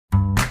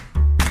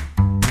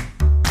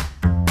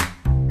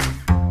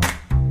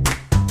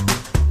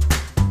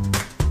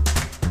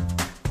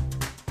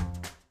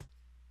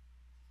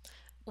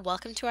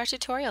Welcome to our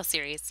tutorial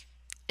series.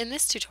 In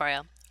this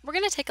tutorial, we're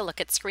going to take a look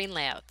at screen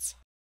layouts.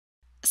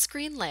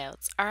 Screen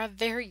layouts are a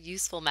very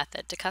useful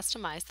method to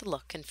customize the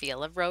look and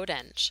feel of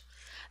RoadEng.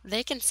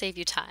 They can save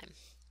you time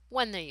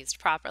when they're used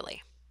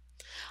properly.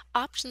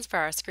 Options for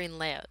our screen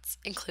layouts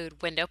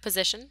include window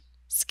position,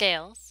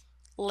 scales,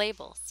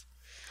 labels.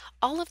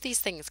 All of these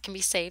things can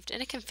be saved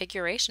in a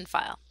configuration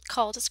file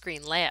called a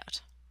screen layout.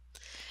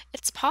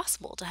 It's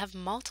possible to have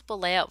multiple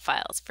layout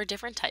files for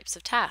different types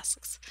of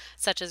tasks,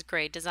 such as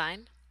grade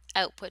design,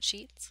 output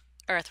sheets,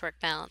 earthwork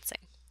balancing.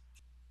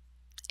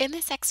 In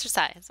this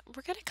exercise,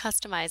 we're going to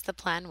customize the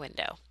plan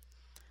window,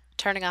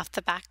 turning off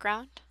the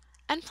background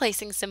and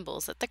placing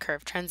symbols at the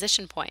curve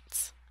transition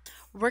points.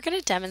 We're going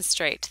to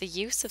demonstrate the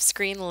use of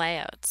screen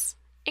layouts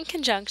in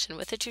conjunction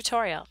with a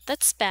tutorial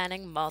that's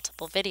spanning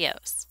multiple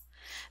videos.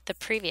 The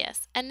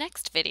previous and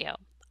next video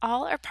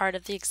all are part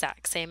of the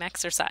exact same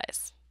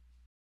exercise.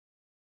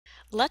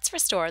 Let's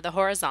restore the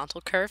horizontal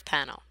curve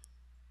panel.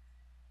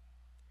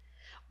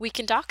 We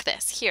can dock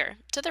this here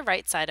to the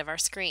right side of our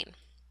screen.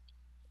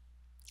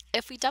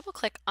 If we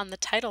double-click on the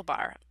title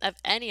bar of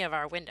any of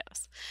our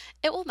windows,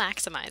 it will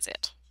maximize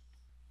it.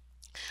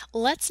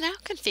 Let's now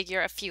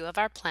configure a few of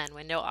our plan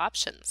window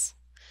options.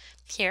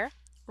 Here,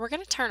 we're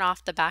going to turn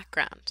off the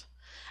background.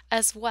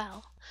 As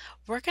well,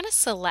 we're going to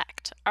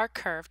select our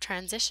curve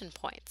transition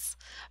points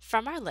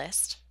from our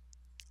list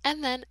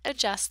and then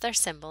adjust their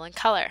symbol and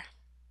color.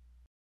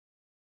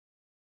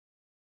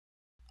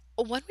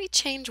 When we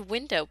change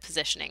window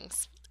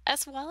positionings,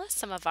 as well as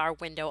some of our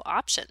window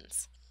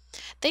options,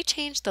 they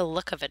change the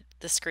look of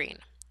the screen,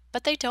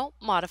 but they don't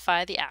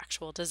modify the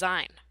actual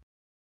design.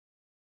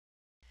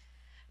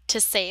 To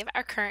save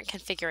our current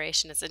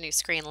configuration as a new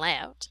screen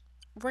layout,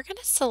 we're going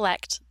to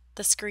select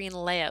the Screen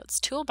Layouts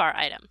toolbar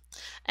item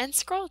and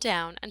scroll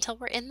down until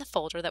we're in the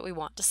folder that we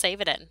want to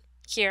save it in.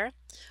 Here,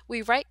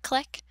 we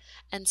right-click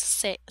and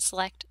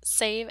select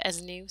Save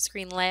as New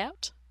Screen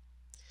Layout.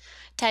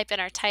 Type in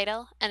our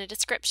title and a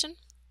description,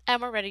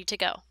 and we're ready to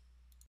go.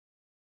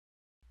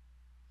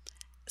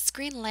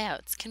 Screen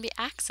layouts can be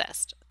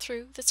accessed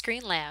through the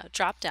Screen Layout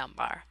drop-down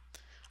bar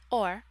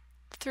or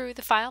through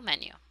the File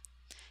menu.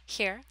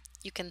 Here,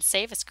 you can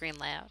save a screen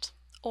layout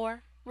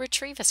or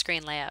retrieve a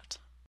screen layout.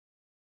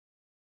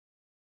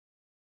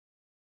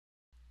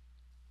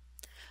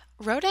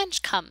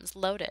 RoadEng comes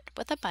loaded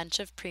with a bunch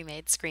of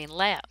pre-made screen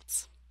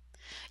layouts.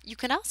 You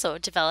can also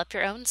develop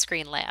your own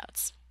screen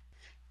layouts.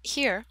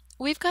 Here,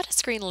 we've got a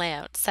screen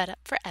layout set up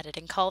for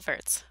editing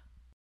culverts,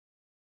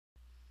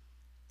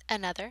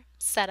 another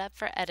set up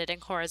for editing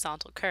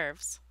horizontal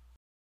curves,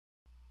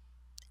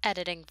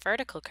 editing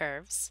vertical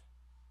curves.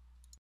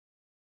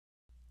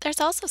 There's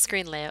also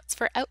screen layouts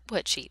for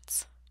output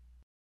sheets.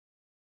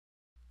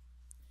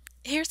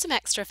 Here's some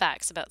extra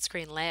facts about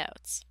screen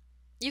layouts.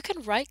 You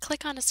can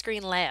right-click on a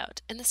screen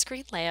layout in the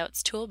Screen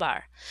Layouts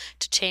toolbar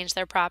to change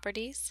their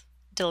properties,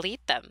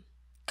 delete them,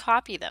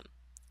 copy them,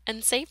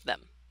 and save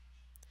them.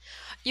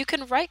 You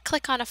can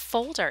right-click on a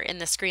folder in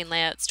the Screen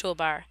Layouts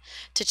toolbar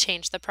to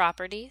change the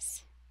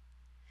properties,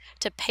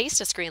 to paste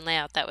a screen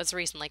layout that was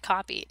recently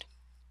copied,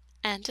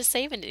 and to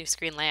save a new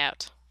screen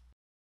layout.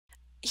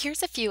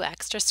 Here's a few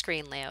extra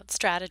screen layout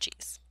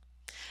strategies.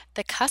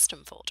 The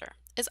Custom folder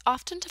is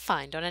often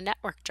defined on a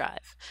network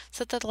drive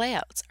so that the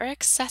layouts are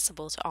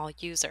accessible to all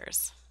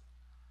users.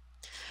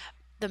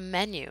 The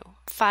menu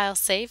File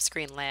Save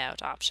Screen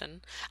Layout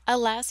option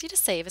allows you to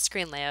save a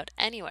screen layout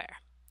anywhere,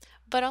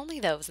 but only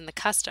those in the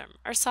Custom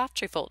or Soft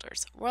Tree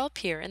folders will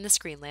appear in the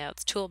Screen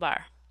Layouts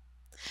toolbar.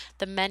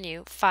 The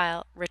menu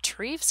File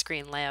Retrieve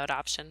Screen Layout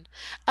option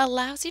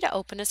allows you to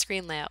open a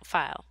screen layout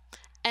file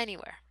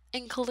anywhere,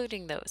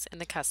 including those in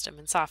the Custom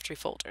and Soft Tree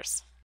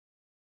folders.